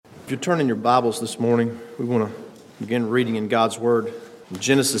If you're turning your Bibles this morning, we want to begin reading in God's Word,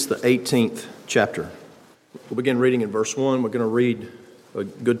 Genesis, the 18th chapter. We'll begin reading in verse 1. We're going to read a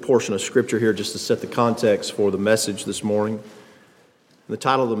good portion of Scripture here just to set the context for the message this morning. The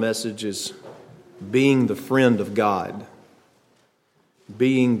title of the message is Being the Friend of God.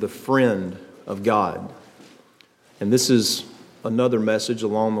 Being the Friend of God. And this is another message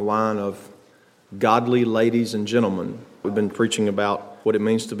along the line of godly ladies and gentlemen. We've been preaching about what it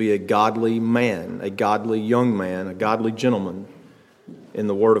means to be a godly man, a godly young man, a godly gentleman in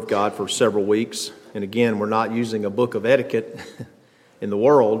the Word of God for several weeks. And again, we're not using a book of etiquette in the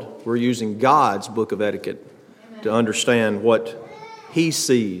world. We're using God's book of etiquette to understand what He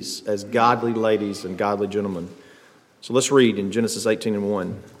sees as godly ladies and godly gentlemen. So let's read in Genesis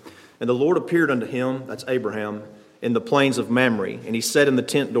 18:1. And the Lord appeared unto him, that's Abraham, in the plains of Mamre, and he sat in the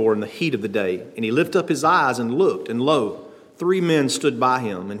tent door in the heat of the day. And he lifted up his eyes and looked, and lo, 3 men stood by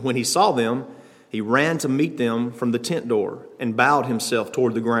him. And when he saw them, he ran to meet them from the tent door, and bowed himself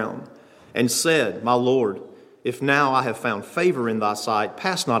toward the ground, and said, My Lord, if now I have found favor in thy sight,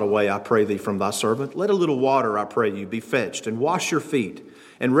 pass not away, I pray thee, from thy servant. Let a little water, I pray you, be fetched, and wash your feet,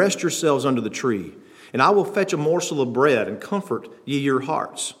 and rest yourselves under the tree. And I will fetch a morsel of bread, and comfort ye your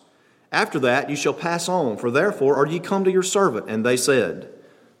hearts. After that ye shall pass on, for therefore are ye come to your servant. And they said,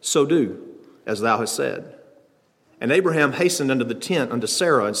 So do, as thou hast said. And Abraham hastened unto the tent unto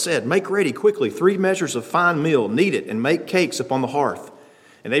Sarah, and said, Make ready quickly 3 measures of fine meal, knead it, and make cakes upon the hearth.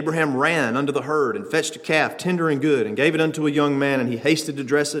 And Abraham ran unto the herd, and fetched a calf tender and good, and gave it unto a young man, and he hasted to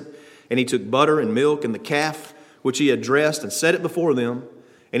dress it. And he took butter and milk and the calf which he had dressed, and set it before them.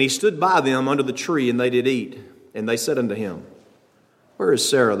 And he stood by them under the tree, and they did eat. And they said unto him, Where is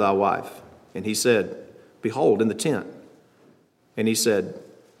Sarah thy wife? And he said, Behold, in the tent. And he said,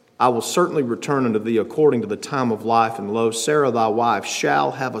 I will certainly return unto thee according to the time of life, and lo, Sarah thy wife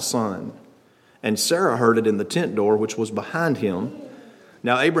shall have a son. And Sarah heard it in the tent door which was behind him.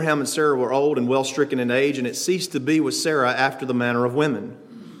 Now Abraham and Sarah were old and well stricken in age, and it ceased to be with Sarah after the manner of women.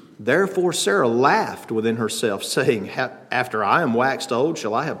 Therefore Sarah laughed within herself, saying, After I am waxed old,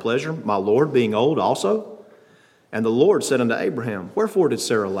 shall I have pleasure, my Lord being old also? And the Lord said unto Abraham, Wherefore did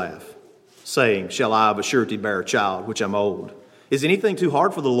Sarah laugh, saying, Shall I of a surety bear a child, which am old? Is anything too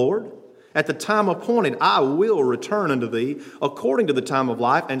hard for the Lord? At the time appointed I will return unto thee according to the time of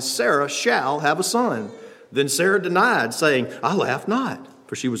life, and Sarah shall have a son. Then Sarah denied, saying, I laugh not,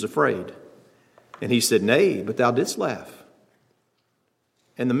 for she was afraid. And he said, Nay, but thou didst laugh.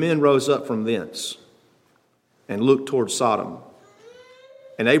 And the men rose up from thence, and looked toward Sodom.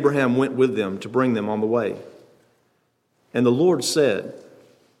 And Abraham went with them to bring them on the way. And the Lord said,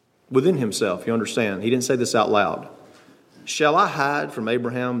 within himself, you understand, he didn't say this out loud, Shall I hide from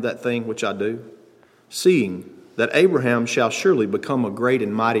Abraham that thing which I do? Seeing that Abraham shall surely become a great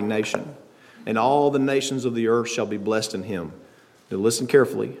and mighty nation, and all the nations of the earth shall be blessed in him. Now listen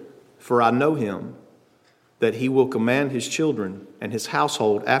carefully, for I know him, that he will command his children and his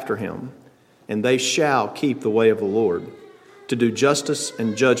household after him, and they shall keep the way of the Lord, to do justice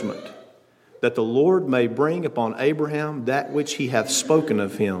and judgment, that the Lord may bring upon Abraham that which he hath spoken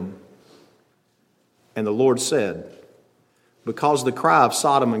of him. And the Lord said, Because the cry of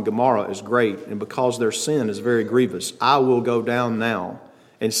Sodom and Gomorrah is great, and because their sin is very grievous, I will go down now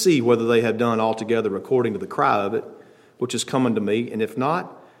and see whether they have done altogether according to the cry of it, which is come unto me, and if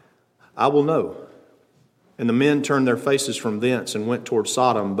not, I will know. And the men turned their faces from thence and went toward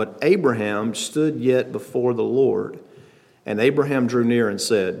Sodom, but Abraham stood yet before the Lord. And Abraham drew near and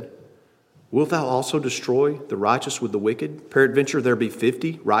said, Wilt thou also destroy the righteous with the wicked? Peradventure there be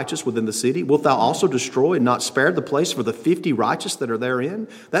 50 righteous within the city. Wilt thou also destroy and not spare the place for the 50 righteous that are therein?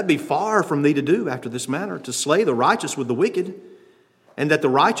 That be far from thee to do after this manner, to slay the righteous with the wicked, and that the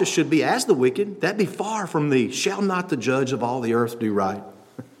righteous should be as the wicked. That be far from thee. Shall not the judge of all the earth do right?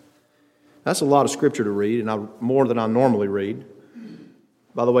 That's a lot of scripture to read, and more than I normally read.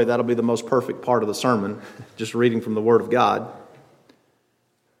 By the way, that'll be the most perfect part of the sermon, just reading from the Word of God.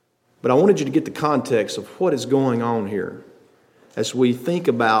 But I wanted you to get the context of what is going on here as we think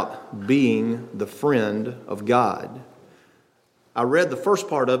about being the friend of God. I read the first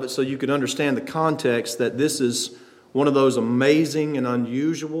part of it so you could understand the context that this is one of those amazing and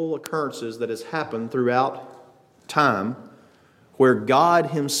unusual occurrences that has happened throughout time where God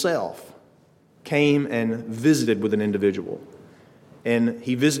Himself came and visited with an individual. And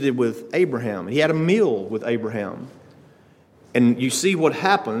He visited with Abraham. He had a meal with Abraham. And you see what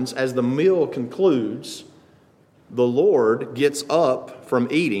happens as the meal concludes. The Lord gets up from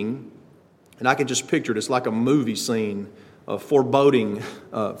eating, and I can just picture it. It's like a movie scene of foreboding,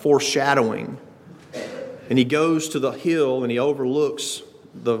 foreshadowing. And He goes to the hill and He overlooks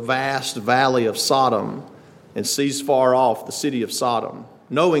the vast valley of Sodom and sees far off the city of Sodom,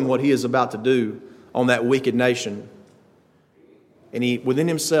 knowing what he is about to do on that wicked nation. And within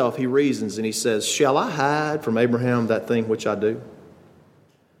himself, he reasons and he says, shall I hide from Abraham that thing which I do?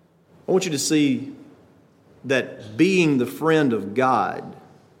 I want you to see that being the friend of God,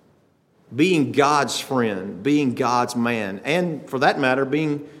 being God's friend, being God's man, and for that matter,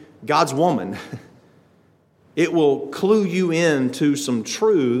 being God's woman, it will clue you into some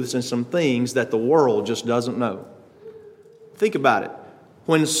truths and some things that the world just doesn't know. Think about it.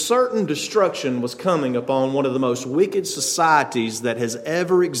 When certain destruction was coming upon one of the most wicked societies that has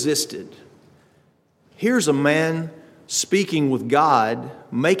ever existed, here's a man speaking with God,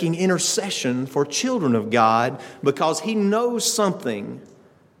 making intercession for children of God because he knows something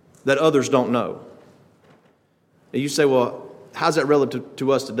that others don't know. And you say, well, how's that relative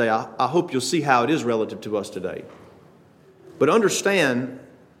to us today? I hope you'll see how it is relative to us today. But understand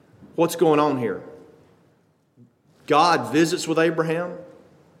what's going on here. God visits with Abraham.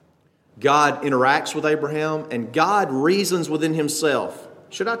 God interacts with Abraham. And God reasons within himself.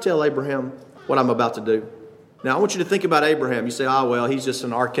 Should I tell Abraham what I'm about to do? Now, I want you to think about Abraham. You say, well, he's just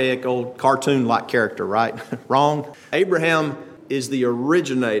an archaic old cartoon-like character, right? Wrong. Abraham is the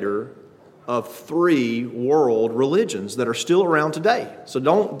originator of 3 world religions that are still around today. So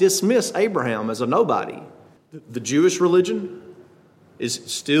don't dismiss Abraham as a nobody. The Jewish religion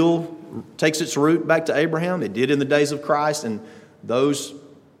takes its root back to Abraham. It did in the days of Christ, and those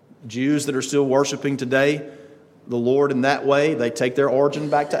Jews that are still worshiping today the Lord in that way, they take their origin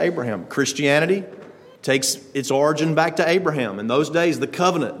back to Abraham. Christianity takes its origin back to Abraham. In those days, the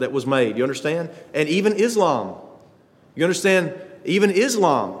covenant that was made, you understand? And even Islam, you understand? Even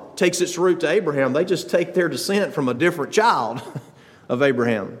Islam takes its root to Abraham. They just take their descent from a different child of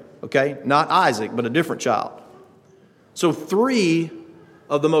Abraham, okay? Not Isaac, but a different child. So 3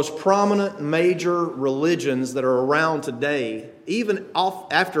 of the most prominent major religions that are around today, even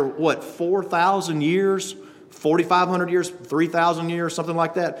after, 4,000 years, 4,500 years, 3,000 years, something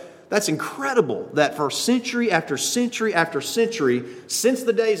like that. That's incredible that for century after century after century, since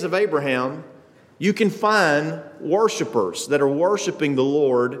the days of Abraham, you can find worshipers that are worshiping the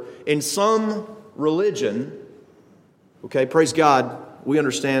Lord in some religion. Okay, praise God, we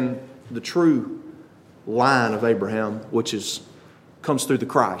understand the true line of Abraham, which comes through the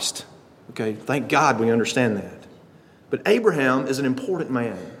Christ. Okay, thank God we understand that. But Abraham is an important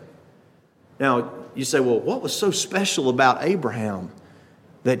man. Now, you say, well, what was so special about Abraham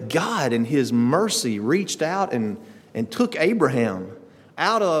that God in his mercy reached out and took Abraham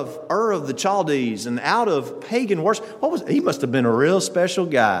out of Ur of the Chaldees and out of pagan worship? He must have been a real special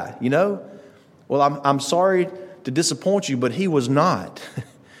guy, you know? Well, I'm sorry to disappoint you, but he was not.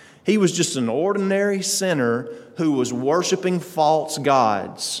 He was just an ordinary sinner who was worshiping false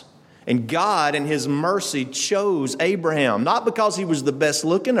gods. And God in his mercy chose Abraham, not because he was the best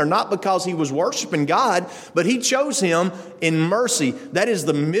looking or not because he was worshiping God, but he chose him in mercy. That is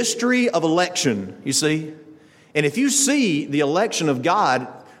the mystery of election, you see. And if you see the election of God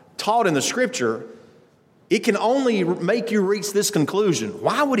taught in the Scripture, it can only make you reach this conclusion.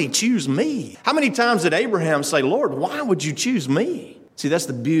 Why would he choose me? How many times did Abraham say, Lord, why would you choose me? See, that's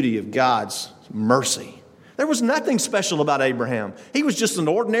the beauty of God's mercy. There was nothing special about Abraham. He was just an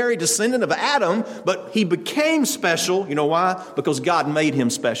ordinary descendant of Adam, but he became special. You know why? Because God made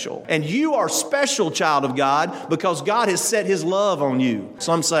him special. And you are special, child of God, because God has set his love on you.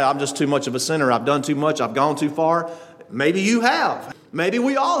 Some say, I'm just too much of a sinner. I've done too much. I've gone too far. Maybe you have. Maybe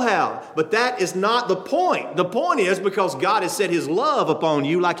we all have. But that is not the point. The point is because God has set his love upon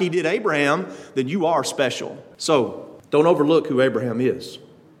you like he did Abraham, then you are special. So don't overlook who Abraham is.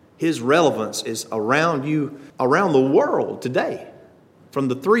 His relevance is around you, around the world today, from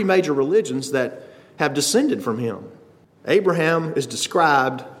the 3 major religions that have descended from him. Abraham is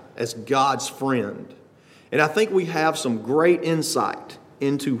described as God's friend. And I think we have some great insight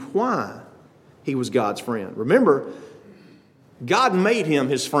into why he was God's friend. Remember, God made him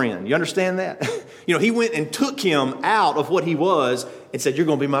his friend. You understand that? He went and took him out of what he was and said, you're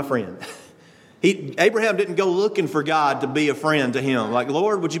going to be my friend. Abraham didn't go looking for God to be a friend to him. Like,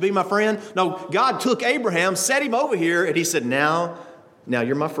 Lord, would you be my friend? No, God took Abraham, set him over here, and he said, now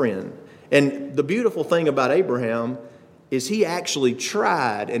you're my friend. And the beautiful thing about Abraham is he actually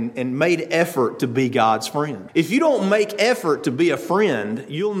tried and made effort to be God's friend. If you don't make effort to be a friend,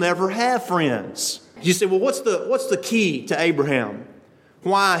 you'll never have friends. You say, well, what's the key to Abraham?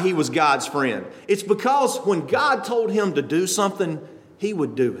 Why he was God's friend? It's because when God told him to do something, he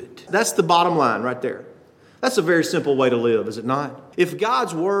would do it. That's the bottom line right there. That's a very simple way to live, is it not? If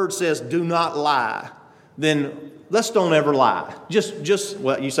God's word says do not lie, then let's don't ever lie.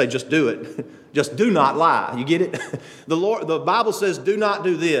 Well, you say just do it. Just do not lie. You get it? The Bible says do not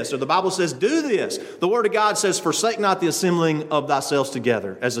do this, or the Bible says do this. The Word of God says forsake not the assembling of thyself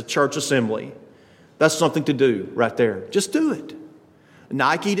together as a church assembly. That's something to do right there. Just do it.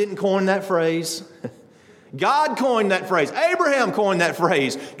 Nike didn't coin that phrase. God coined that phrase. Abraham coined that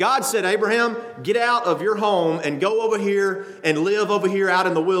phrase. God said, Abraham, get out of your home and go over here and live over here out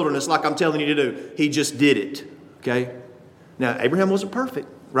in the wilderness like I'm telling you to do. He just did it. Okay? Now, Abraham wasn't perfect,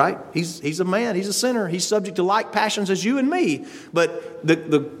 right? He's a man. He's a sinner. He's subject to like passions as you and me. But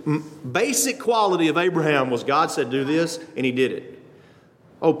the basic quality of Abraham was God said do this, and he did it.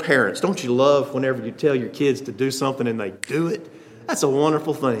 Oh, parents, don't you love whenever you tell your kids to do something and they do it? That's a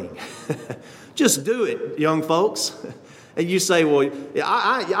wonderful thing. Just do it, young folks. And you say, well,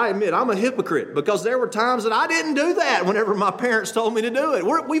 I admit I'm a hypocrite because there were times that I didn't do that whenever my parents told me to do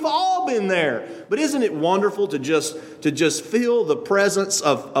it. We've all been there. But isn't it wonderful to just feel the presence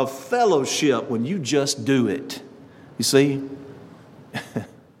of fellowship when you just do it? You see?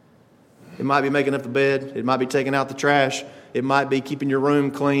 It might be making up the bed. It might be taking out the trash. It might be keeping your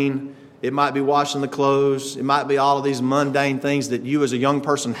room clean. It might be washing the clothes. It might be all of these mundane things that you as a young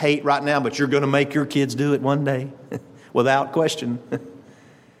person hate right now, but you're going to make your kids do it one day, without question.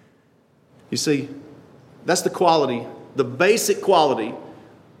 You see, that's the quality, the basic quality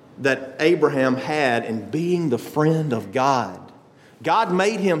that Abraham had in being the friend of God. God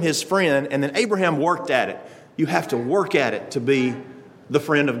made him his friend, and then Abraham worked at it. You have to work at it to be the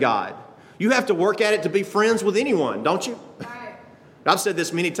friend of God. You have to work at it to be friends with anyone, don't you? I've said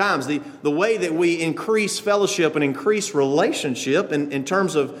this many times. The way that we increase fellowship and increase relationship in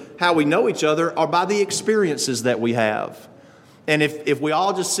terms of how we know each other are by the experiences that we have. And if we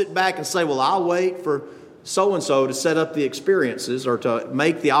all just sit back and say, well, I'll wait for so-and-so to set up the experiences or to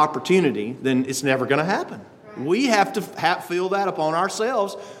make the opportunity, then it's never going to happen. We have to feel that upon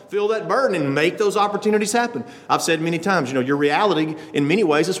ourselves, feel that burden, and make those opportunities happen. I've said many times, your reality in many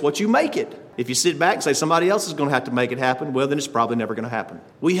ways is what you make it. If you sit back and say somebody else is going to have to make it happen, well, then it's probably never going to happen.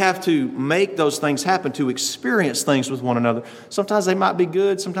 We have to make those things happen, to experience things with one another. Sometimes they might be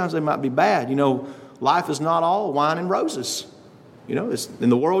good, sometimes they might be bad. Life is not all wine and roses. It's, in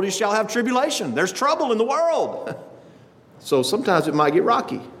the world you shall have tribulation. There's trouble in the world. So sometimes it might get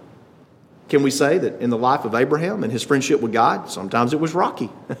rocky. Can we say that in the life of Abraham and his friendship with God, sometimes it was rocky?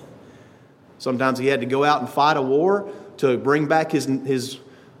 Sometimes he had to go out and fight a war to bring back his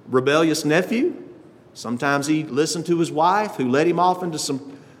rebellious nephew. Sometimes he listened to his wife, who led him off into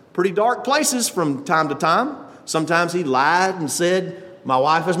some pretty dark places from time to time. Sometimes he lied and said, my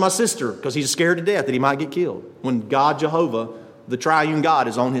wife is my sister, because he's scared to death that he might get killed. When God, Jehovah, the triune God,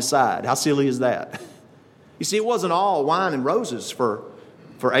 is on his side. How silly is that? You see, it wasn't all wine and roses for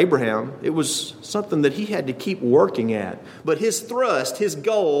Abraham. It was something that he had to keep working at. But his thrust, his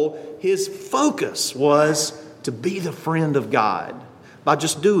goal, his focus was to be the friend of God by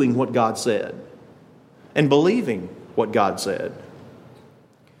just doing what God said and believing what God said.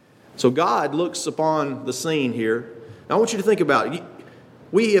 So God looks upon the scene here. Now I want you to think about it.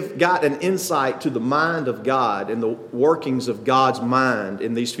 We have got an insight to the mind of God and the workings of God's mind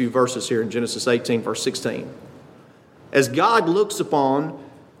in these few verses here in Genesis 18, verse 16. As God looks upon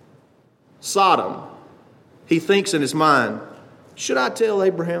Sodom, he thinks in his mind, should I tell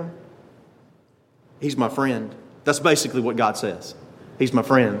Abraham? He's my friend. That's basically what God says. He's my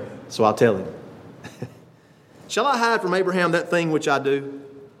friend, so I'll tell him. Shall I hide from Abraham that thing which I do?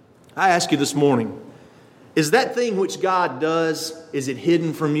 I ask you this morning, is that thing which God does, is it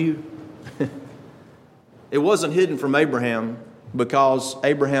hidden from you? It wasn't hidden from Abraham because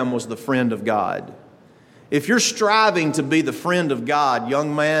Abraham was the friend of God. If you're striving to be the friend of God,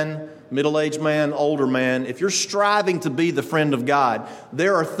 young man, middle-aged man, older man, if you're striving to be the friend of God,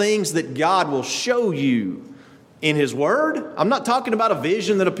 there are things that God will show you in His Word. I'm not talking about a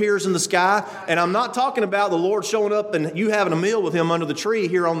vision that appears in the sky, and I'm not talking about the Lord showing up and you having a meal with Him under the tree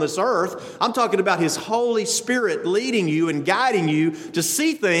here on this earth. I'm talking about His Holy Spirit leading you and guiding you to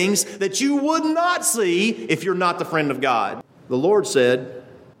see things that you would not see if you're not the friend of God. The Lord said,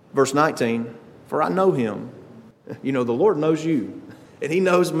 verse 19, for I know Him. The Lord knows you, and He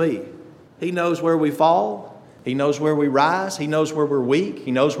knows me. He knows where we fall. He knows where we rise. He knows where we're weak.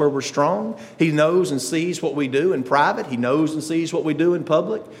 He knows where we're strong. He knows and sees what we do in private. He knows and sees what we do in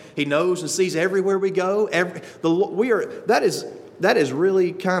public. He knows and sees everywhere we go. That is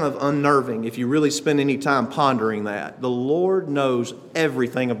really kind of unnerving if you really spend any time pondering that. The Lord knows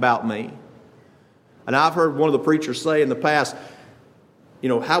everything about me. And I've heard one of the preachers say in the past,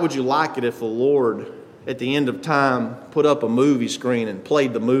 how would you like it if the Lord at the end of time put up a movie screen and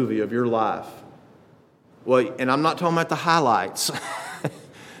played the movie of your life? Well, and I'm not talking about the highlights.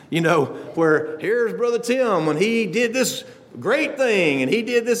 Where here's Brother Tim when he did this great thing and he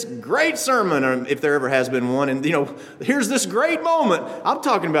did this great sermon, or if there ever has been one, and here's this great moment. I'm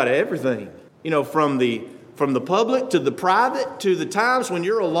talking about everything. From the public to the private to the times when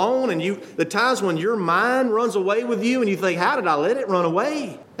you're alone and the times when your mind runs away with you and you think, how did I let it run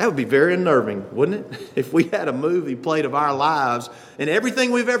away? That would be very unnerving, wouldn't it? If we had a movie played of our lives and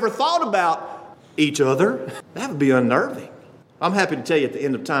everything we've ever thought about each other, that would be unnerving. I'm happy to tell you at the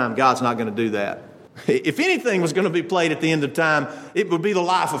end of time, God's not going to do that. If anything was going to be played at the end of time, it would be the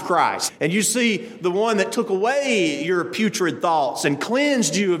life of Christ. And you see the one that took away your putrid thoughts and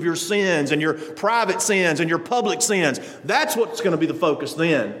cleansed you of your sins and your private sins and your public sins. That's what's going to be the focus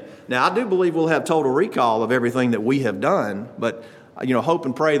then. Now, I do believe we'll have total recall of everything that we have done, but hope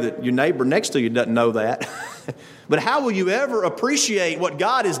and pray that your neighbor next to you doesn't know that. But how will you ever appreciate what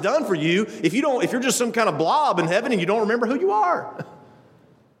God has done for you if you're just some kind of blob in heaven and you don't remember who you are?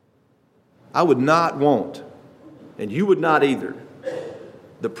 I would not want, and you would not either,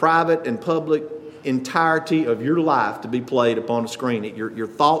 the private and public entirety of your life to be played upon a screen. Your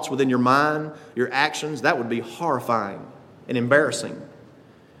thoughts within your mind, your actions, that would be horrifying and embarrassing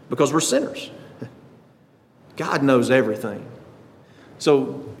because we're sinners. God knows everything.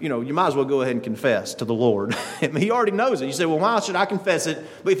 So, you might as well go ahead and confess to the Lord. He already knows it. You say, well, why should I confess it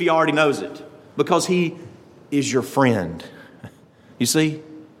if He already knows it? Because He is your friend. You see?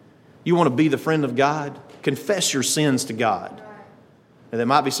 You want to be the friend of God? Confess your sins to God. And there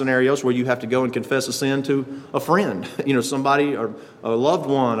might be scenarios where you have to go and confess a sin to a friend, somebody or a loved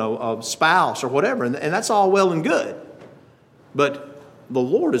one, a spouse or whatever. And that's all well and good. But the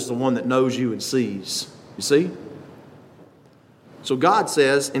Lord is the one that knows you and sees. You see? So God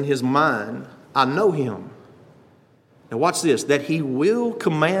says in His mind, I know Him. Now watch this, that He will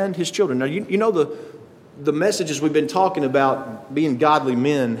command His children. Now you know the messages we've been talking about being godly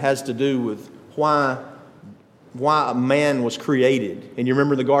men has to do with why man was created. And you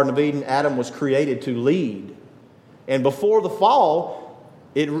remember the Garden of Eden, Adam was created to lead. And before the fall,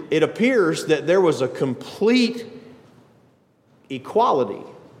 it appears that there was a complete equality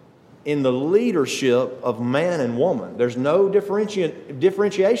in the leadership of man and woman. There's no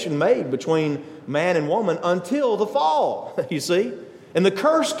differentiation made between man and woman until the fall, you see. And the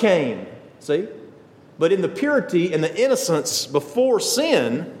curse came, see. But in the purity and the innocence before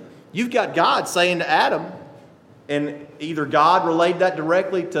sin, you've got God saying to Adam, and either God relayed that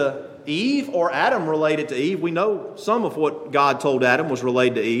directly to Eve or Adam related to Eve. We know some of what God told Adam was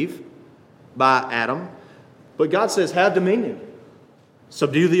relayed to Eve by Adam. But God says, have dominion.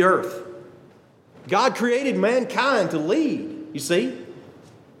 Subdue the earth. God created mankind to lead, you see.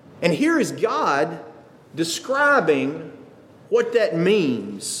 And here is God describing what that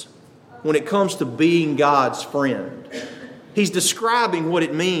means when it comes to being God's friend. He's describing what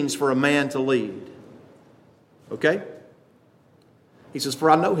it means for a man to lead. Okay? He says, for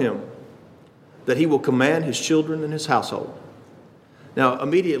I know Him, that He will command His children and His household. Now,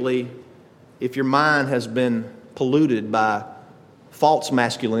 immediately, if your mind has been polluted by false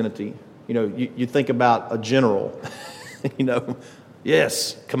masculinity, you think about a general,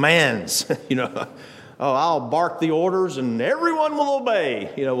 yes, commands, oh, I'll bark the orders and everyone will obey.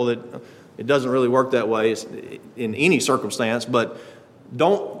 It doesn't really work that way in any circumstance, but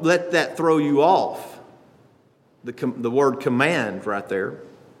don't let that throw you off. The word command right there.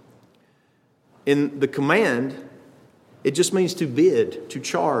 In the command, it just means to bid, to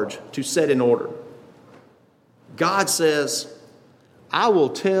charge, to set in order. God says, I will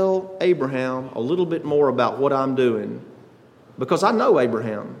tell Abraham a little bit more about what I'm doing because I know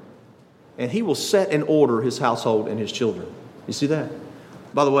Abraham, and he will set in order his household and his children. You see that?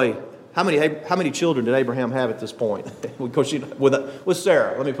 By the way, how many children did Abraham have at this point? With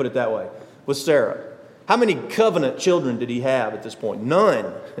Sarah, let me put it that way. With Sarah. How many covenant children did he have at this point?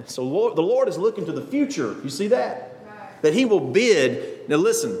 None. So the Lord is looking to the future. You see that? That He will bid. Now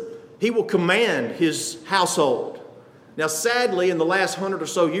listen, He will command His household. Now, sadly, in the last 100 or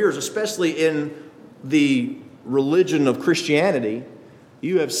so years, especially in the religion of Christianity,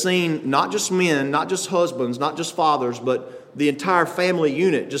 you have seen not just men, not just husbands, not just fathers, but the entire family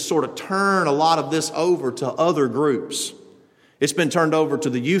unit just sort of turn a lot of this over to other groups. It's been turned over to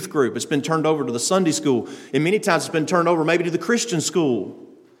the youth group. It's been turned over to the Sunday school. And many times it's been turned over maybe to the Christian school.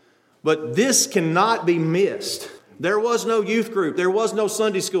 But this cannot be missed. There was no youth group. There was no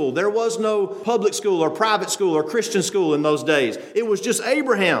Sunday school. There was no public school or private school or Christian school in those days. It was just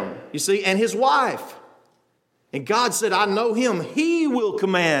Abraham, you see, and his wife. And God said, I know him. He will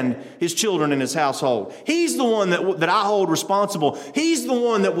command his children in his household. He's the one that I hold responsible. He's the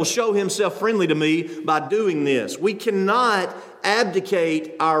one that will show himself friendly to me by doing this. We cannot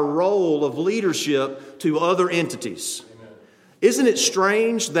abdicate our role of leadership to other entities. Amen. Isn't it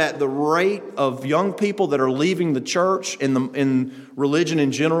strange that the rate of young people that are leaving the church in religion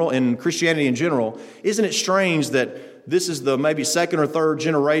in general, in Christianity in general, isn't it strange that this is the maybe second or third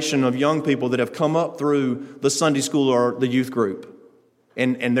generation of young people that have come up through the Sunday school or the youth group.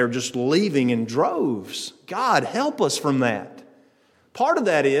 And they're just leaving in droves. God, help us from that. Part of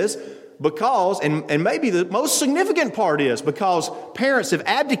that is because, and maybe the most significant part is because parents have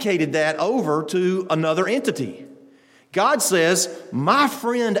abdicated that over to another entity. God says, my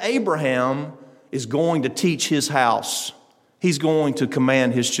friend Abraham is going to teach his house. He's going to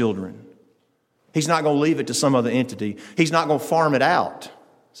command his children. He's not going to leave it to some other entity. He's not going to farm it out.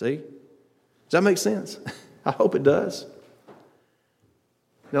 See? Does that make sense? I hope it does.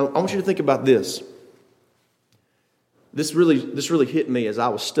 Now, I want you to think about this. This really hit me as I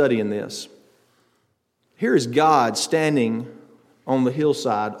was studying this. Here is God standing on the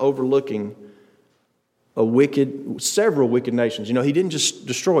hillside overlooking several wicked nations. You know, he didn't just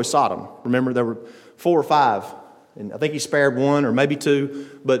destroy Sodom. Remember, there were 4 or 5. And I think he spared 1 or maybe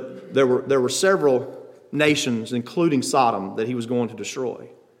 2, but there were several nations, including Sodom, that he was going to destroy.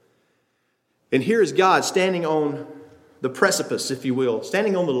 And here is God standing on the precipice, if you will,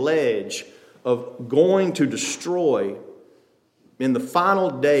 standing on the ledge of going to destroy in the final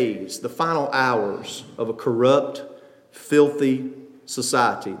days, the final hours of a corrupt, filthy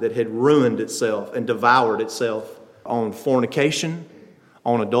society that had ruined itself and devoured itself on fornication,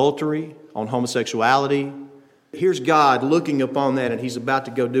 on adultery, on homosexuality. Here's God looking upon that, and he's about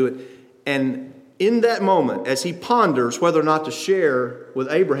to go do it. And in that moment, as he ponders whether or not to share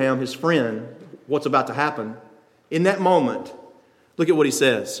with Abraham, his friend, what's about to happen, in that moment, look at what he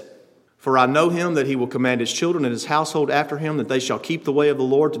says. For I know him that he will command his children and his household after him, that they shall keep the way of the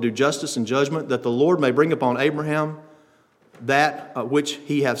Lord to do justice and judgment, that the Lord may bring upon Abraham that which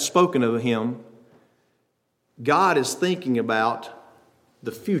he hath spoken of him. God is thinking about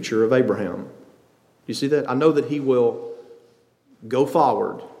the future of Abraham. You see that? I know that he will go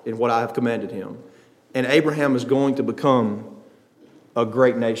forward in what I have commanded him. And Abraham is going to become a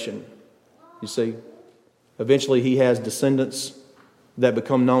great nation. You see? Eventually he has descendants that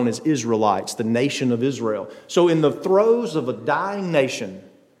become known as Israelites, the nation of Israel. So in the throes of a dying nation,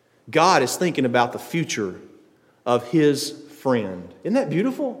 God is thinking about the future of his friend. Isn't that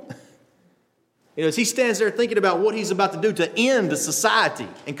beautiful? You know, as he stands there thinking about what he's about to do to end the society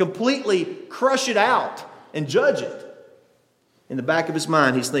and completely crush it out and judge it, in the back of his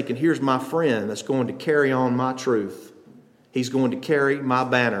mind, he's thinking, here's my friend that's going to carry on my truth. He's going to carry my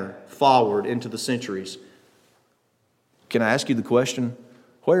banner forward into the centuries. Can I ask you the question,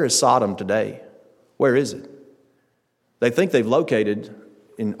 where is Sodom today? Where is it? They think they've located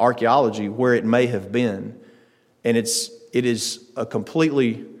in archaeology where it may have been, and it is a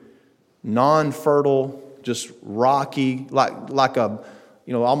completely non-fertile, just rocky, like a,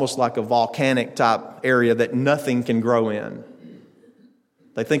 you know, almost like a volcanic type area that nothing can grow in.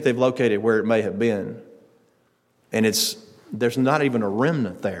 They think they've located where it may have been, and there's not even a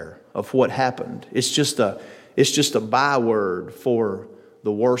remnant there of what happened. It's just a byword for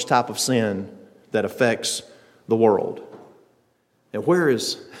the worst type of sin that affects the world. And where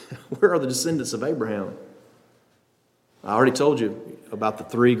are the descendants of Abraham? I already told you about the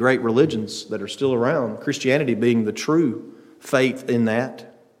 3 great religions that are still around, Christianity being the true faith in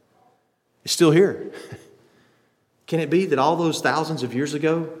that. It's still here. Can it be that all those thousands of years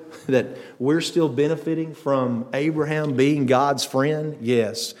ago that we're still benefiting from Abraham being God's friend?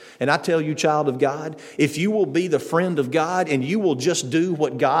 Yes. And I tell you, child of God, if you will be the friend of God and you will just do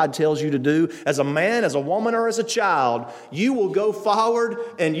what God tells you to do, as a man, as a woman, or as a child, you will go forward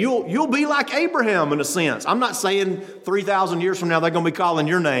and you'll be like Abraham in a sense. I'm not saying 3,000 years from now they're going to be calling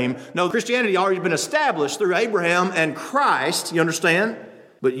your name. No, Christianity has already been established through Abraham and Christ, you understand?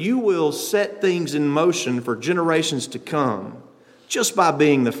 But you will set things in motion for generations to come just by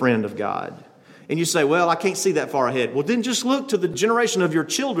being the friend of God. And you say, well, I can't see that far ahead. Well, then just look to the generation of your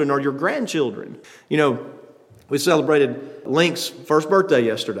children or your grandchildren. You know, we celebrated Link's first birthday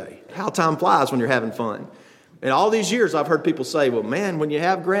yesterday. How time flies when you're having fun. And all these years I've heard people say, well, man, when you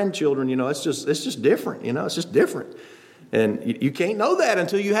have grandchildren, you know, it's just different. You know, it's just different. And you can't know that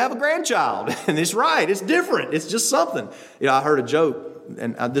until you have a grandchild. And it's right. It's different. It's just something. You know, I heard a joke.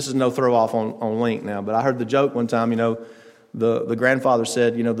 And this is no throw off on Link now, but I heard the joke one time, you know, the grandfather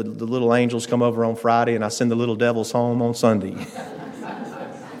said, you know, the little angels come over on Friday and I send the little devils home on Sunday.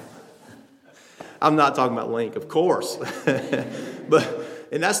 I'm not talking about Link, of course.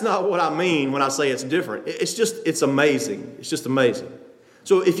 And that's not what I mean when I say it's different. It's amazing. It's just amazing.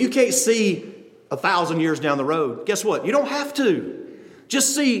 So if you can't see 1,000 years down the road, guess what? You don't have to.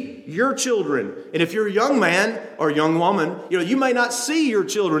 Just see your children. And if you're a young man or a young woman, you may not see your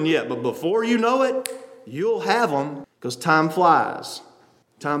children yet, but before you know it, you'll have them, because time flies.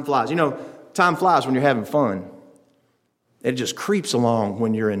 Time flies. Time flies when you're having fun. It just creeps along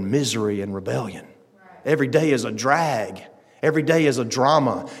when you're in misery and rebellion. Every day is a drag. Every day is a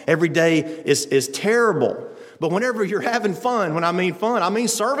drama. Every day is terrible. But whenever you're having fun, when I mean fun, I mean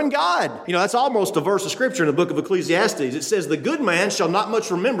serving God. That's almost a verse of Scripture in the book of Ecclesiastes. It says, the good man shall not much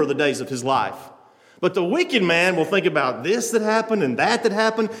remember the days of his life. But the wicked man will think about this that happened and that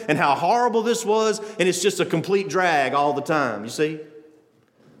happened and how horrible this was. And it's just a complete drag all the time, you see?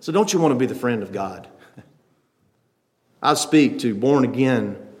 So don't you want to be the friend of God? I speak to born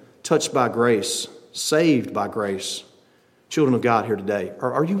again, touched by grace, saved by grace, children of God here today.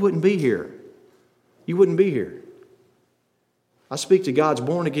 Or you wouldn't be here. You wouldn't be here. I speak to God's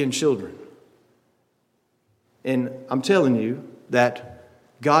born again children. And I'm telling you that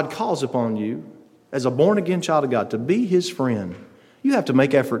God calls upon you as a born again child of God to be His friend. You have to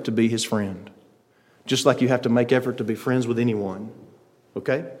make effort to be His friend. Just like you have to make effort to be friends with anyone.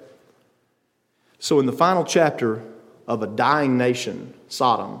 Okay? So in the final chapter of a dying nation,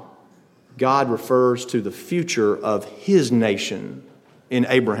 Sodom, God refers to the future of His nation in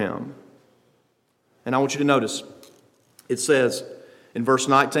Abraham. And I want you to notice, it says in verse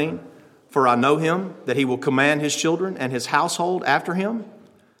 19, for I know him, that he will command his children and his household after him.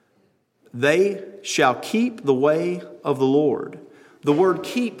 They shall keep the way of the Lord. The word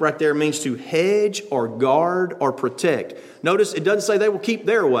keep right there means to hedge or guard or protect. Notice it doesn't say they will keep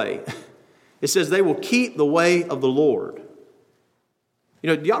their way. It says they will keep the way of the Lord.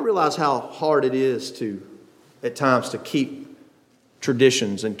 Do y'all realize how hard it is at times to keep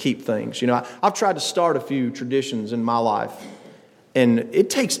traditions and keep things? I've tried to start a few traditions in my life, and it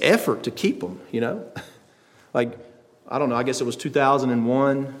takes effort to keep them, Like, I don't know, I guess it was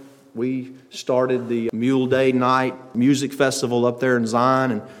 2001. We started the Mule Day Night Music Festival up there in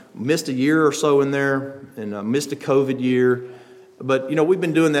Zion, and missed a year or so in there, and missed a COVID year. But, we've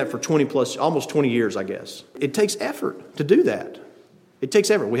been doing that for almost 20 years, I guess. It takes effort to do that. It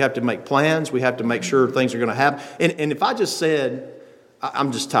takes effort. We have to make plans. We have to make sure things are going to happen. And if I just said,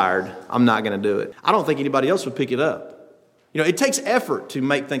 I'm just tired, I'm not going to do it, I don't think anybody else would pick it up. It takes effort to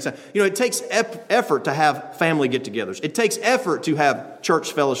make things happen. It takes effort to have family get-togethers. It takes effort to have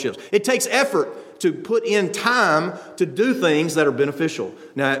church fellowships. It takes effort to put in time to do things that are beneficial.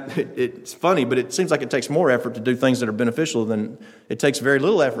 Now, it's funny, but it seems like it takes more effort to do things that are beneficial than it takes very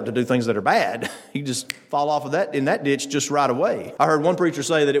little effort to do things that are bad. You just fall off of that in that ditch just right away. I heard one preacher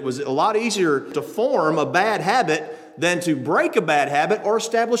say that it was a lot easier to form a bad habit than to break a bad habit or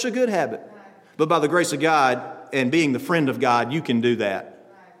establish a good habit. But by the grace of God and being the friend of God, you can do that.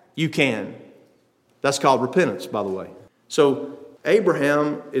 You can. That's called repentance, by the way. So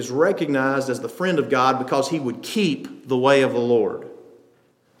Abraham is recognized as the friend of God because he would keep the way of the Lord.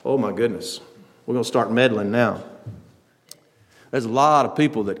 Oh my goodness. We're going to start meddling now. There's a lot of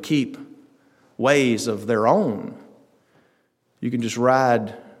people that keep ways of their own. You can just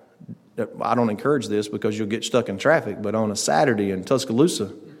ride. I don't encourage this because you'll get stuck in traffic, but on a Saturday in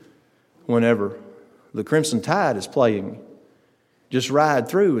Tuscaloosa, whenever the Crimson Tide is playing, just ride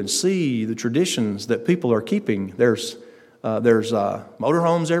through and see the traditions that people are keeping. There's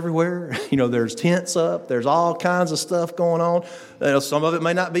motorhomes everywhere. There's tents up. There's all kinds of stuff going on. Some of it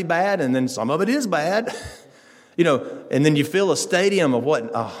may not be bad, and then some of it is bad. And then you fill a stadium of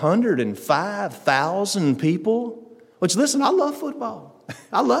 105,000 people. Which, listen, I love football.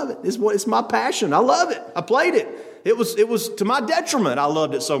 I love it. It's my passion. I love it. I played it. It was to my detriment. I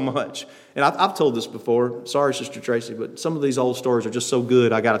loved it so much. And I've told this before. Sorry, Sister Tracy, but some of these old stories are just so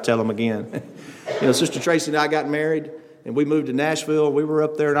good, I got to tell them again. Sister Tracy and I got married, and we moved to Nashville. We were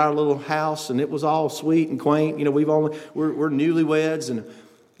up there in our little house, and it was all sweet and quaint. We're newlyweds, and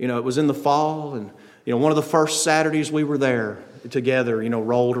it was in the fall, and one of the first Saturdays we were there together,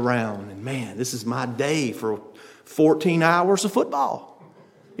 rolled around, and man, this is my day for 14 hours of football.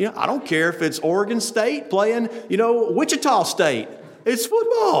 I don't care if it's Oregon State playing, Wichita State. It's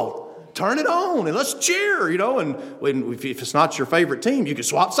football. Turn it on and let's cheer, and if it's not your favorite team, you can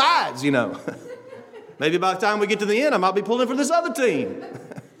swap sides, Maybe by the time we get to the end, I might be pulling for this other team.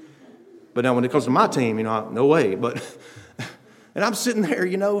 But now when it comes to my team, no way. And I'm sitting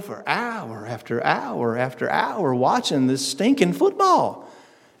there, for hour after hour after hour watching this stinking football.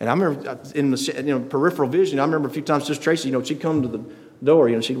 And I remember in the peripheral vision, I remember a few times Sister Tracy, she'd come to the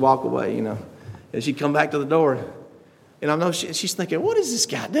door, she'd walk away, And she'd come back to the door. And I know she's thinking, what is this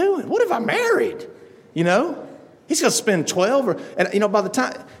guy doing? What have I married? You know? He's going to spend 12 and by the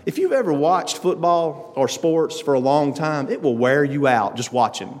time, if you've ever watched football or sports for a long time, it will wear you out just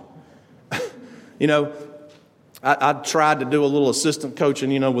watching. I tried to do a little assistant coaching,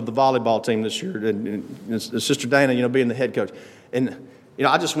 with the volleyball team this year, and Sister Dana, being the head coach. And,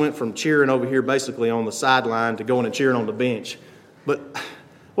 I just went from cheering over here basically on the sideline to going and cheering on the bench. But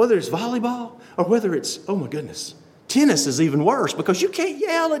whether it's volleyball or whether it's, oh my goodness, tennis is even worse because you can't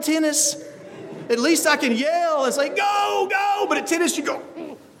yell at tennis. At least I can yell and say, go, go. But at tennis, you go,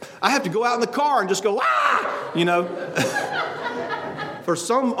 I have to go out in the car and just go, For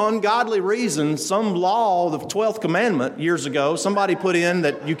some ungodly reason, some law, the 12th commandment years ago, somebody put in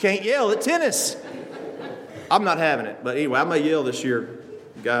that you can't yell at tennis. I'm not having it. But anyway, I may yell this year.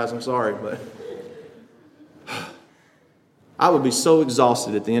 Guys, I'm sorry. But I would be so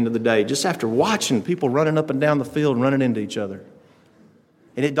exhausted at the end of the day just after watching people running up and down the field and running into each other.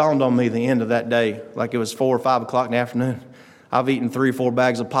 And it dawned on me the end of that day, like it was 4 or 5 o'clock in the afternoon. I've eaten 3 or 4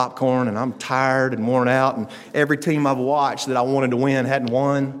 bags of popcorn, and I'm tired and worn out, and every team I've watched that I wanted to win hadn't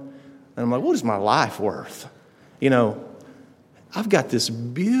won. And I'm like, what is my life worth? I've got this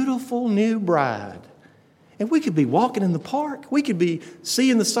beautiful new bride, and we could be walking in the park. We could be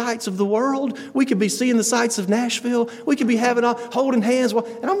seeing the sights of the world. We could be seeing the sights of Nashville. We could be holding hands,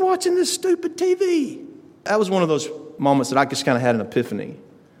 and I'm watching this stupid TV. That was one of those moments that I just kind of had an epiphany.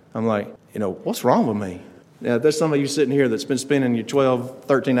 I'm like, what's wrong with me? Now, there's some of you sitting here that's been spending your 12,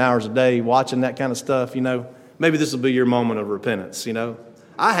 13 hours a day watching that kind of stuff, maybe this will be your moment of repentance,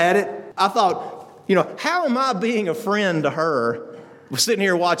 I had it. I thought, how am I being a friend to her? We're sitting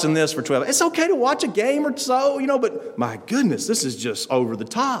here watching this for 12. It's okay to watch a game or so, but my goodness, this is just over the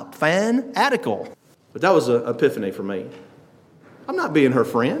top, fanatical. But that was an epiphany for me. I'm not being her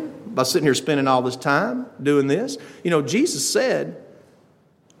friend by sitting here spending all this time doing this. Jesus said,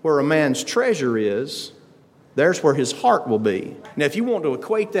 where a man's treasure is, there's where his heart will be. Now, if you want to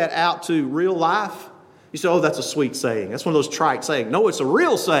equate that out to real life, you say, oh, that's a sweet saying. That's one of those trite sayings. No, it's a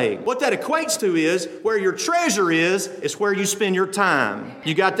real saying. What that equates to is where your treasure is where you spend your time.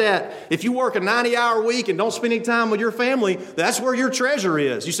 You got that? If you work a 90-hour week and don't spend any time with your family, that's where your treasure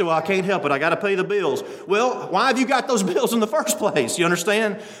is. You say, well, I can't help it. I got to pay the bills. Well, why have you got those bills in the first place? You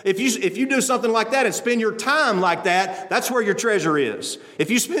understand? If you do something like that and spend your time like that, that's where your treasure is.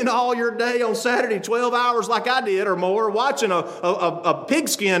 If you spend all your day on Saturday, 12 hours like I did or more, watching a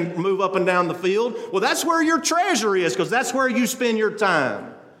pigskin move up and down the field, well, that's where your treasure is, because that's where you spend your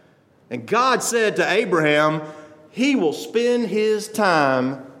time. And God said to Abraham, he will spend his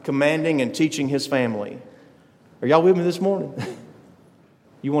time commanding and teaching his family. Are y'all with me this morning?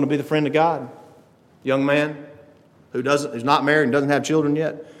 You want to be the friend of God? Young man who's not married and doesn't have children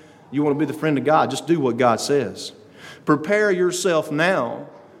yet, you want to be the friend of God, just do what God says. Prepare yourself now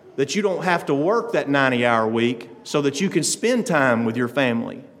that you don't have to work that 90-hour week so that you can spend time with your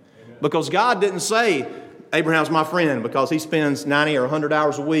family. Because God didn't say, Abraham's my friend because he spends 90 or 100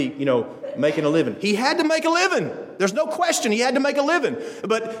 hours a week, making a living. He had to make a living. There's no question he had to make a living.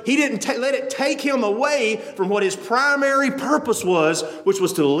 But he didn't let it take him away from what his primary purpose was, which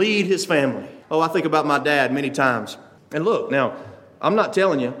was to lead his family. Oh, I think about my dad many times. And look, now, I'm not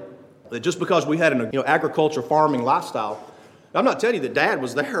telling you that just because we had an agriculture farming lifestyle, I'm not telling you that Dad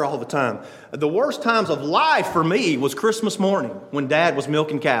was there all the time. The worst times of life for me was Christmas morning when Dad was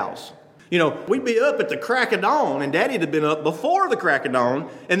milking cows. We'd be up at the crack of dawn, and Daddy'd have been up before the crack of dawn,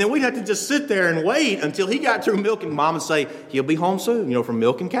 and then we'd have to just sit there and wait until he got through milking. Mom would say, he'll be home soon, from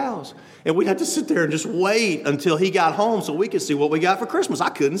milking cows. And we'd have to sit there and just wait until he got home so we could see what we got for Christmas. I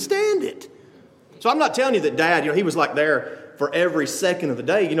couldn't stand it. So I'm not telling you that Dad, he was like there for every second of the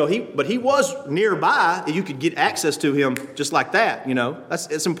day, but he was nearby. You could get access to him just like that,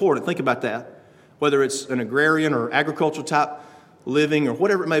 It's important. Think about that. Whether it's an agrarian or agricultural type living or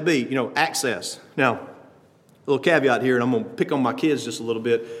whatever it may be, access. Now, a little caveat here, and I'm going to pick on my kids just a little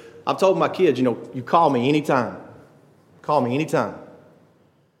bit. I've told my kids, you call me anytime. Call me anytime.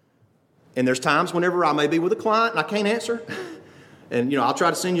 And there's times whenever I may be with a client and I can't answer. And, I'll try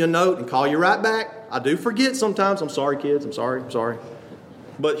to send you a note and call you right back. I do forget sometimes. I'm sorry, kids. I'm sorry.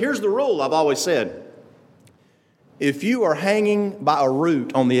 But here's the rule I've always said. If you are hanging by a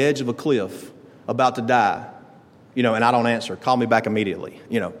root on the edge of a cliff about to die, and I don't answer, call me back immediately.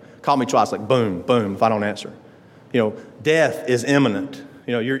 Call me twice, like boom, boom, if I don't answer. Death is imminent.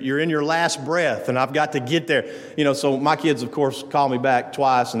 You're in your last breath, and I've got to get there. So my kids, of course, call me back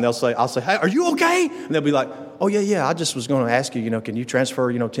twice, and I'll say, hey, are you okay? And they'll be like, oh, yeah, I just was going to ask you, can you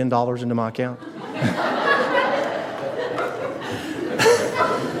transfer, $10 into my account?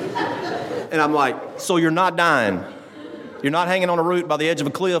 And I'm like, so you're not dying. You're not hanging on a root by the edge of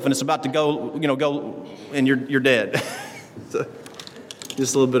a cliff and it's about to go and you're dead. So,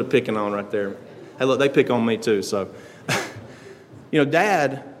 just a little bit of picking on right there. Hey, look, they pick on me too. So,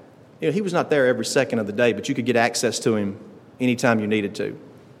 Dad, he was not there every second of the day, but you could get access to him anytime you needed to.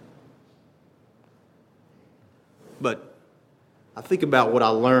 But I think about what I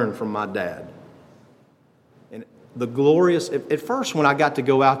learned from my dad. And the glorious, at first when I got to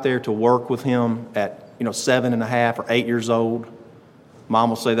go out there to work with him at 7.5 or 8 years old, Mom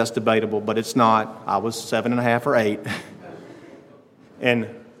will say that's debatable, but it's not. I was 7.5 or 8. And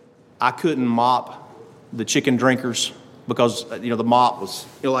I couldn't mop the chicken drinkers because, the mop was,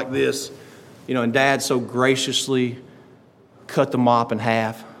 like this. And Dad so graciously cut the mop in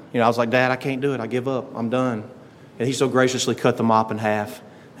half. I was like, Dad, I can't do it. I give up. I'm done. And he so graciously cut the mop in half.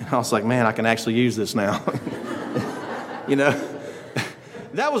 And I was like, man, I can actually use this now.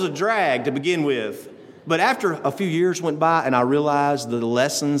 That was a drag to begin with. But after a few years went by and I realized the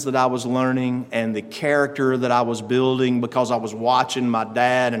lessons that I was learning and the character that I was building because I was watching my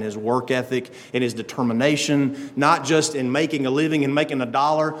dad and his work ethic and his determination, not just in making a living and making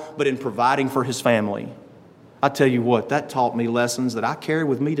 $1, but in providing for his family. I tell you what, that taught me lessons that I carry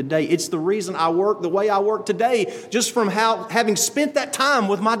with me today. It's the reason I work the way I work today, just from having spent that time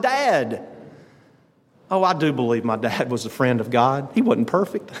with my dad. Oh, I do believe my dad was a friend of God. He wasn't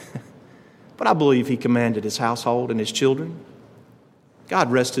perfect. But I believe he commanded his household and his children.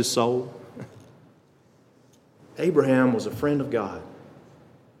 God rest his soul. Abraham was a friend of God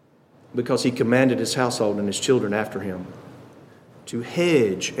because he commanded his household and his children after him to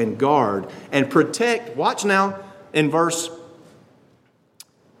hedge and guard and protect. Watch now in verse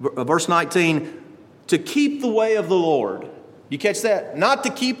 19, to keep the way of the Lord. You catch that? Not to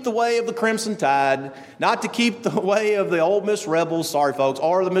keep the way of the Crimson Tide, not to keep the way of the Ole Miss Rebels, sorry folks,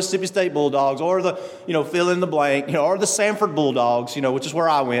 or the Mississippi State Bulldogs, or the, fill in the blank, or the Sanford Bulldogs, which is where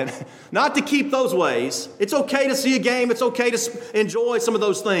I went. Not to keep those ways. It's okay to see a game. It's okay to enjoy some of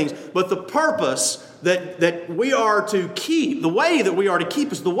those things. But the purpose that we are to keep, the way that we are to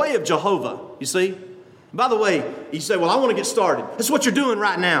keep is the way of Jehovah, you see? By the way, you say, well, I want to get started. That's what you're doing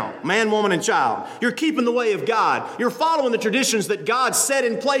right now, man, woman, and child. You're keeping the way of God. You're following the traditions that God set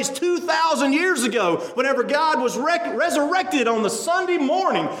in place 2,000 years ago whenever God was resurrected on the Sunday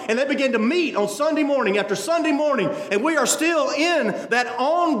morning, and they began to meet on Sunday morning after Sunday morning, and we are still in that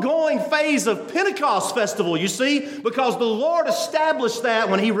ongoing phase of Pentecost festival, you see, because the Lord established that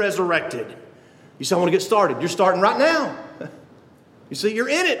when He resurrected. You say, I want to get started. You're starting right now. You see, you're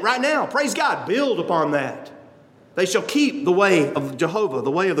in it right now. Praise God. Build upon that. They shall keep the way of Jehovah,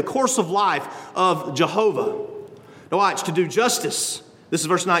 the way of the course of life of Jehovah. Now watch, to do justice. This is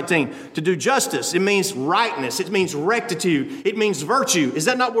verse 19. To do justice, it means rightness. It means rectitude. It means virtue. Is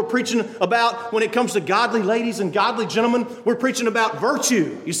that not what we're preaching about when it comes to godly ladies and godly gentlemen? We're preaching about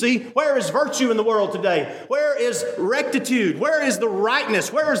virtue. You see, where is virtue in the world today? Where is rectitude? Where is the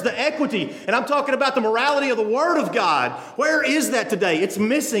rightness? Where is the equity? And I'm talking about the morality of the Word of God. Where is that today? It's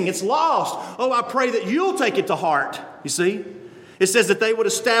missing. It's lost. Oh, I pray that you'll take it to heart. You see, it says that they would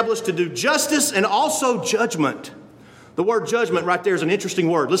establish to do justice and also judgment. The word judgment right there is an interesting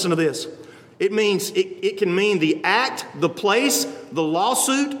word. Listen to this. It means, it can mean the act, the place, the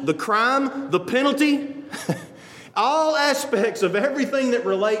lawsuit, the crime, the penalty. All aspects of everything that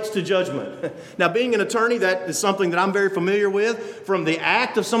relates to judgment. Now, being an attorney, that is something that I'm very familiar with. From the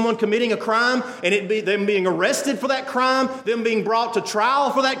act of someone committing a crime and them being arrested for that crime, them being brought to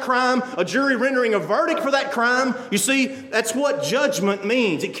trial for that crime, a jury rendering a verdict for that crime. You see, that's what judgment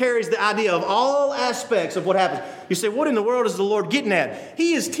means. It carries the idea of all aspects of what happens. You say, what in the world is the Lord getting at?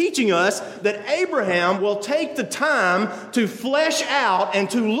 He is teaching us that Abraham will take the time to flesh out and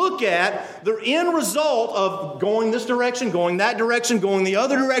to look at the end result of going this direction, going that direction, going the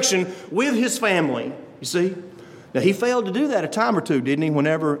other direction with his family. You see? Now, he failed to do that a time or two, didn't he?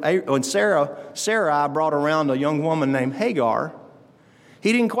 When Sarah brought around a young woman named Hagar,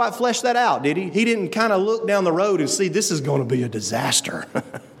 he didn't quite flesh that out, did he? He didn't kind of look down the road and see this is going to be a disaster.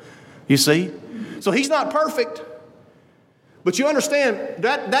 You see? So he's not perfect. But you understand,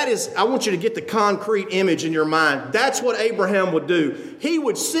 that is, I want you to get the concrete image in your mind. That's what Abraham would do. He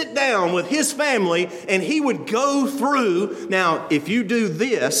would sit down with his family and he would go through. Now, if you do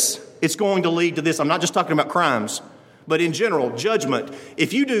this, it's going to lead to this. I'm not just talking about crimes, but in general, judgment.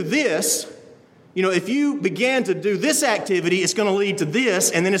 If you do this, if you began to do this activity, it's going to lead to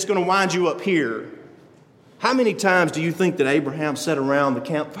this, and then it's going to wind you up here. How many times do you think that Abraham sat around the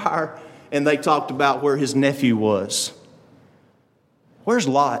campfire and they talked about where his nephew was? Where's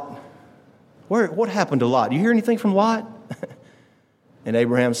Lot? What happened to Lot? You hear anything from Lot? And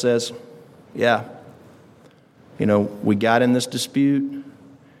Abraham says, Yeah. We got in this dispute.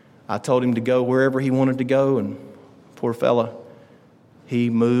 I told him to go wherever he wanted to go, and poor fella, he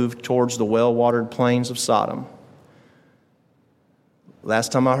moved towards the well-watered plains of Sodom.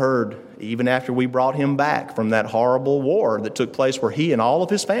 Last time I heard, even after we brought him back from that horrible war that took place where he and all of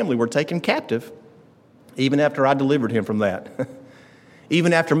his family were taken captive, even after I delivered him from that,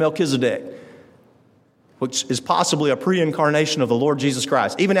 even after Melchizedek, which is possibly a pre-incarnation of the Lord Jesus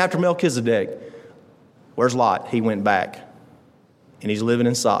Christ, even after Melchizedek, where's Lot? He went back, and he's living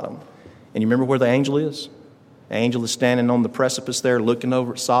in Sodom. And you remember where the angel is? The angel is standing on the precipice there looking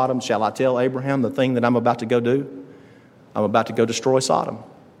over at Sodom. Shall I tell Abraham the thing that I'm about to go do? I'm about to go destroy Sodom,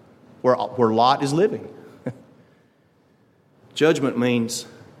 where Lot is living. Judgment means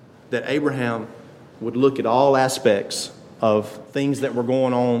that Abraham would look at all aspects of things that were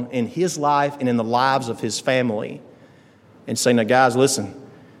going on in his life and in the lives of his family and say, now guys, listen,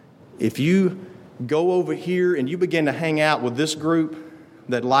 if you go over here and you begin to hang out with this group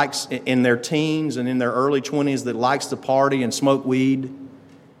that likes, in their teens and in their early 20s, that likes to party and smoke weed,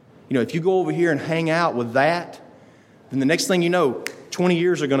 if you go over here and hang out with that, then the next thing you know, 20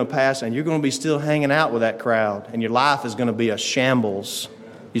 years are going to pass and you're going to be still hanging out with that crowd and your life is going to be a shambles.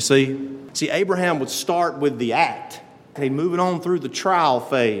 You see, Abraham would start with the act. He'd move it on through the trial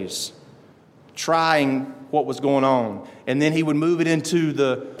phase, trying what was going on. And then he would move it into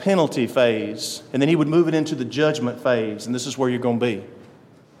the penalty phase. And then he would move it into the judgment phase. And this is where you're going to be.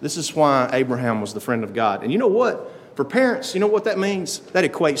 This is why Abraham was the friend of God. And you know what? For parents, you know what that means? That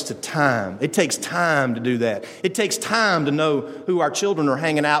equates to time. It takes time to do that. It takes time to know who our children are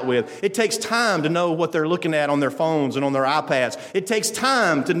hanging out with. It takes time to know what they're looking at on their phones and on their iPads. It takes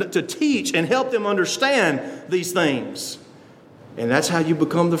time to teach and help them understand these things. And that's how you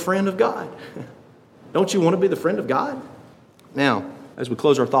become the friend of God. Don't you want to be the friend of God? Now, as we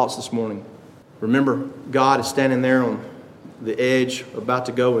close our thoughts this morning, remember God is standing there on the edge about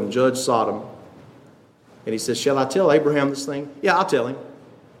to go and judge Sodom. And he says, shall I tell Abraham this thing? Yeah, I'll tell him.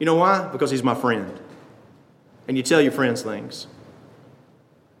 You know why? Because he's my friend. And you tell your friends things.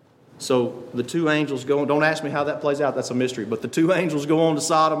 So the two angels go on. Don't ask me how that plays out. That's a mystery. But the two angels go on to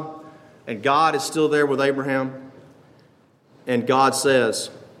Sodom. And God is still there with Abraham. And God says,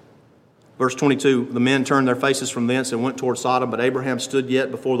 verse 22, the men turned their faces from thence and went toward Sodom. But Abraham stood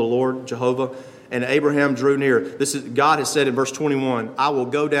yet before the Lord, Jehovah. And Abraham drew near. God has said in verse 21, I will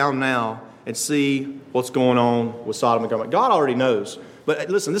go down now and see what's going on with Sodom and Gomorrah. God already knows. But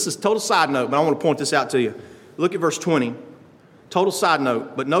listen, this is a total side note, but I want to point this out to you. Look at verse 20. Total side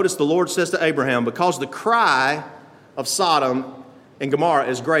note. But notice the Lord says to Abraham, because the cry of Sodom and Gomorrah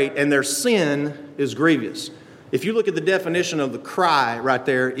is great and their sin is grievous. If you look at the definition of the cry right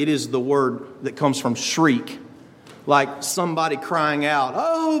there, it is the word that comes from shriek. Like somebody crying out,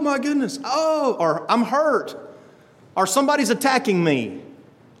 oh my goodness, oh, or I'm hurt, or somebody's attacking me.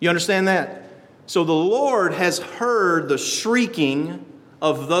 You understand that? So the Lord has heard the shrieking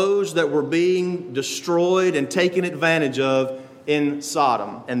of those that were being destroyed and taken advantage of in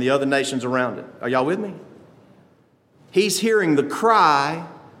Sodom and the other nations around it. Are y'all with me? He's hearing the cry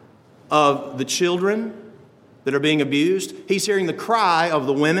of the children that are being abused. He's hearing the cry of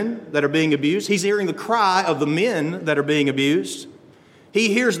the women that are being abused. He's hearing the cry of the men that are being abused.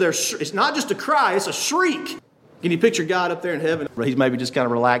 He hears it's not just a cry, it's a shriek. Can you picture God up there in heaven? He's maybe just kind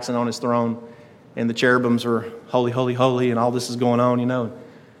of relaxing on his throne, and the cherubims are holy, holy, holy, and all this is going on, And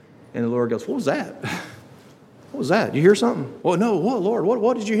the Lord goes, what was that? What was that? Did you hear something? Well, no, what, Lord?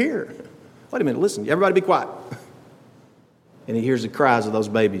 What did you hear? Wait a minute, listen, everybody be quiet. And he hears the cries of those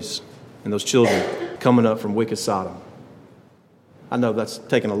babies and those children coming up from wicked Sodom. I know that's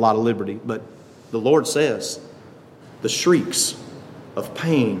taking a lot of liberty, but the Lord says the shrieks of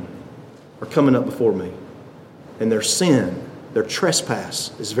pain are coming up before me. And their sin, their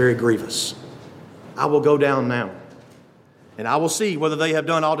trespass is very grievous. I will go down now, and I will see whether they have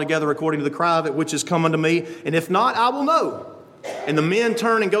done altogether according to the cry of it which is come unto me. And if not, I will know. And the men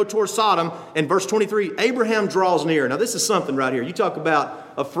turn and go towards Sodom. And verse 23, Abraham draws near. Now this is something right here. You talk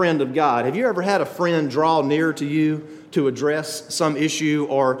about a friend of God. Have you ever had a friend draw near to you to address some issue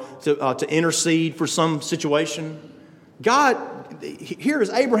or to intercede for some situation? God, here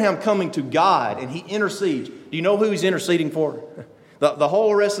is Abraham coming to God, and he intercedes. Do you know who he's interceding for? The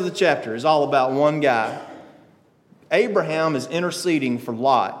whole rest of the chapter is all about one guy. Abraham is interceding for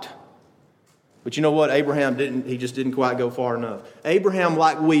Lot. But you know what? Abraham just didn't quite go far enough. Abraham,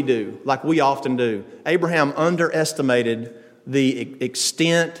 like we often do, Abraham underestimated the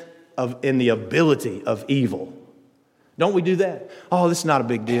extent of and the ability of evil. Don't we do that? Oh, this is not a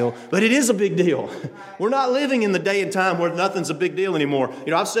big deal. But it is a big deal. We're not living in the day and time where nothing's a big deal anymore.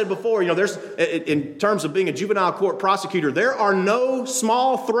 I've said before, there's, in terms of being a juvenile court prosecutor, there are no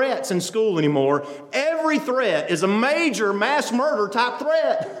small threats in school anymore. Every threat is a major mass murder type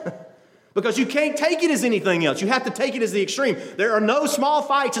threat. Because you can't take it as anything else. You have to take it as the extreme. There are no small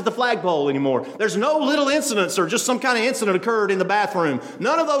fights at the flagpole anymore. There's no little incidents or just some kind of incident occurred in the bathroom.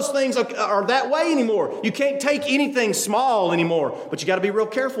 None of those things are that way anymore. You can't take anything small anymore. But you got to be real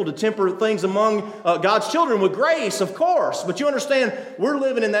careful to temper things among God's children with grace, of course. But you understand, we're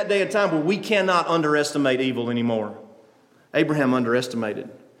living in that day and time where we cannot underestimate evil anymore. Abraham underestimated.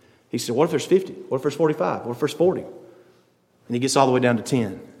 He said, what if there's 50? What if there's 45? What if there's 40? And he gets all the way down to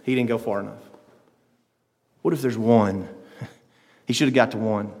 10. He didn't go far enough. What if there's 1? He should have got to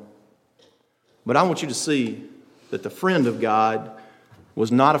 1. But I want you to see that the friend of God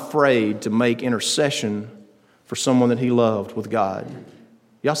was not afraid to make intercession for someone that he loved with God.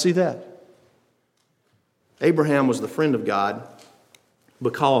 Y'all see that? Abraham was the friend of God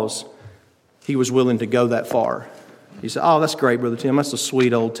because he was willing to go that far. He said, oh, that's great, Brother Tim. That's a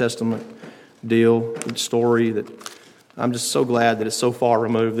sweet Old Testament deal, story that I'm just so glad that it's so far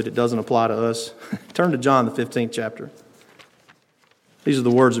removed that it doesn't apply to us. Turn to John, the 15th chapter. These are the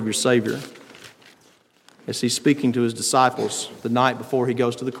words of your Savior as he's speaking to his disciples the night before he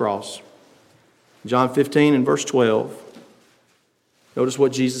goes to the cross. John 15 and verse 12. Notice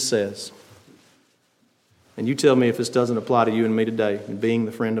what Jesus says. And you tell me if this doesn't apply to you and me today, in being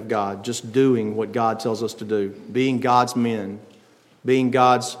the friend of God, just doing what God tells us to do, being God's men, being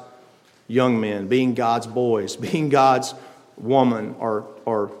God's young men, being God's boys, being God's woman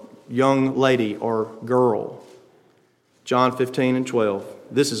or young lady or girl. John 15 and 12.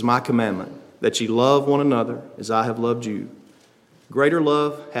 This is my commandment, that ye love one another as I have loved you. Greater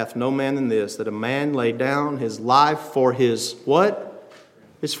love hath no man than this, that a man lay down his life for his what?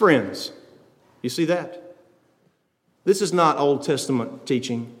 His friends. You see that? This is not Old Testament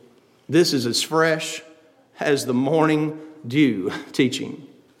teaching. This is as fresh as the morning dew teaching.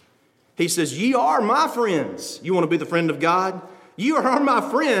 He says, ye are my friends. You want to be the friend of God? You are my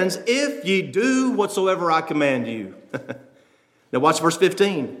friends if ye do whatsoever I command you. Now watch verse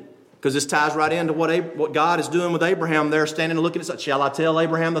 15, because this ties right into what God is doing with Abraham there, standing and looking at it. Shall I tell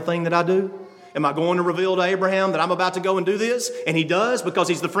Abraham the thing that I do? Am I going to reveal to Abraham that I'm about to go and do this? And he does, because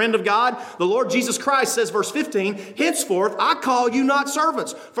he's the friend of God. The Lord Jesus Christ says, verse 15, henceforth I call you not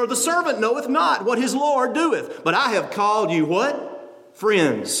servants, for the servant knoweth not what his Lord doeth. But I have called you what?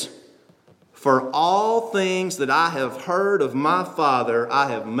 Friends. For all things that I have heard of my Father, I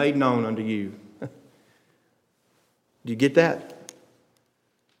have made known unto you. Do you get that?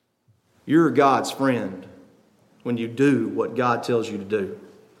 You're God's friend when you do what God tells you to do.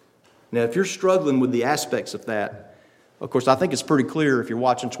 Now, if you're struggling with the aspects of that, of course, I think it's pretty clear if you're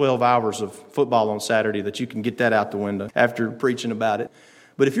watching 12 hours of football on Saturday that you can get that out the window after preaching about it.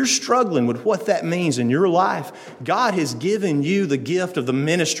 But if you're struggling with what that means in your life, God has given you the gift of the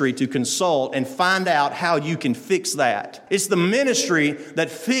ministry to consult and find out how you can fix that. It's the ministry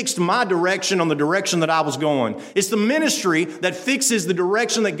that fixed my direction on the direction that I was going. It's the ministry that fixes the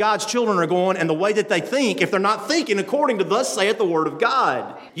direction that God's children are going and the way that they think if they're not thinking according to thus saith the Word of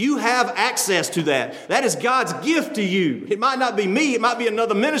God. You have access to that. That is God's gift to you. It might not be me, it might be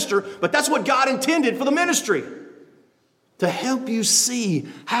another minister, but that's what God intended for the ministry. To help you see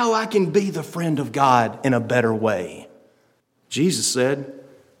how I can be the friend of God in a better way. Jesus said,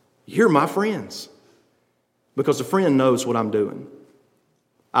 you're my friends. Because a friend knows what I'm doing.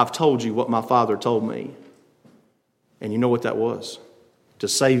 I've told you what my Father told me. And you know what that was? To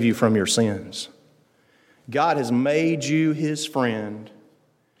save you from your sins. God has made you his friend.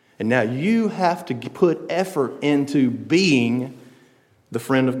 And now you have to put effort into being the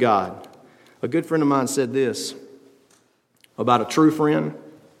friend of God. A good friend of mine said this about a true friend.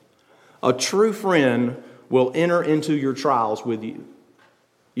 A true friend will enter into your trials with you.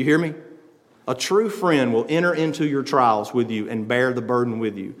 You hear me? A true friend will enter into your trials with you and bear the burden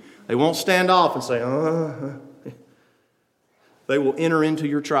with you. They won't stand off and say, They will enter into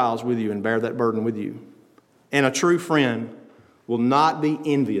your trials with you and bear that burden with you. And a true friend will not be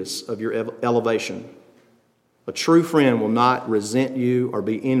envious of your elevation. A true friend will not resent you or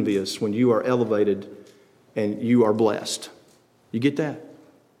be envious when you are elevated and you are blessed. You get that?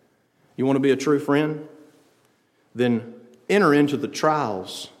 You want to be a true friend? Then enter into the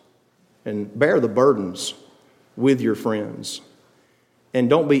trials and bear the burdens with your friends. And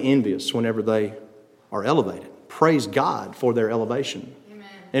don't be envious whenever they are elevated. Praise God for their elevation. Amen.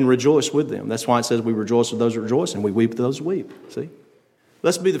 And rejoice with them. That's why it says we rejoice with those who rejoice and we weep with those who weep. See?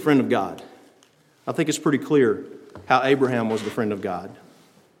 Let's be the friend of God. I think it's pretty clear how Abraham was the friend of God.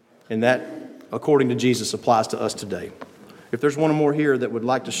 And that, according to Jesus, applies to us today. If there's one or more here that would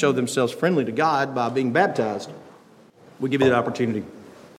like to show themselves friendly to God by being baptized, we give you that opportunity.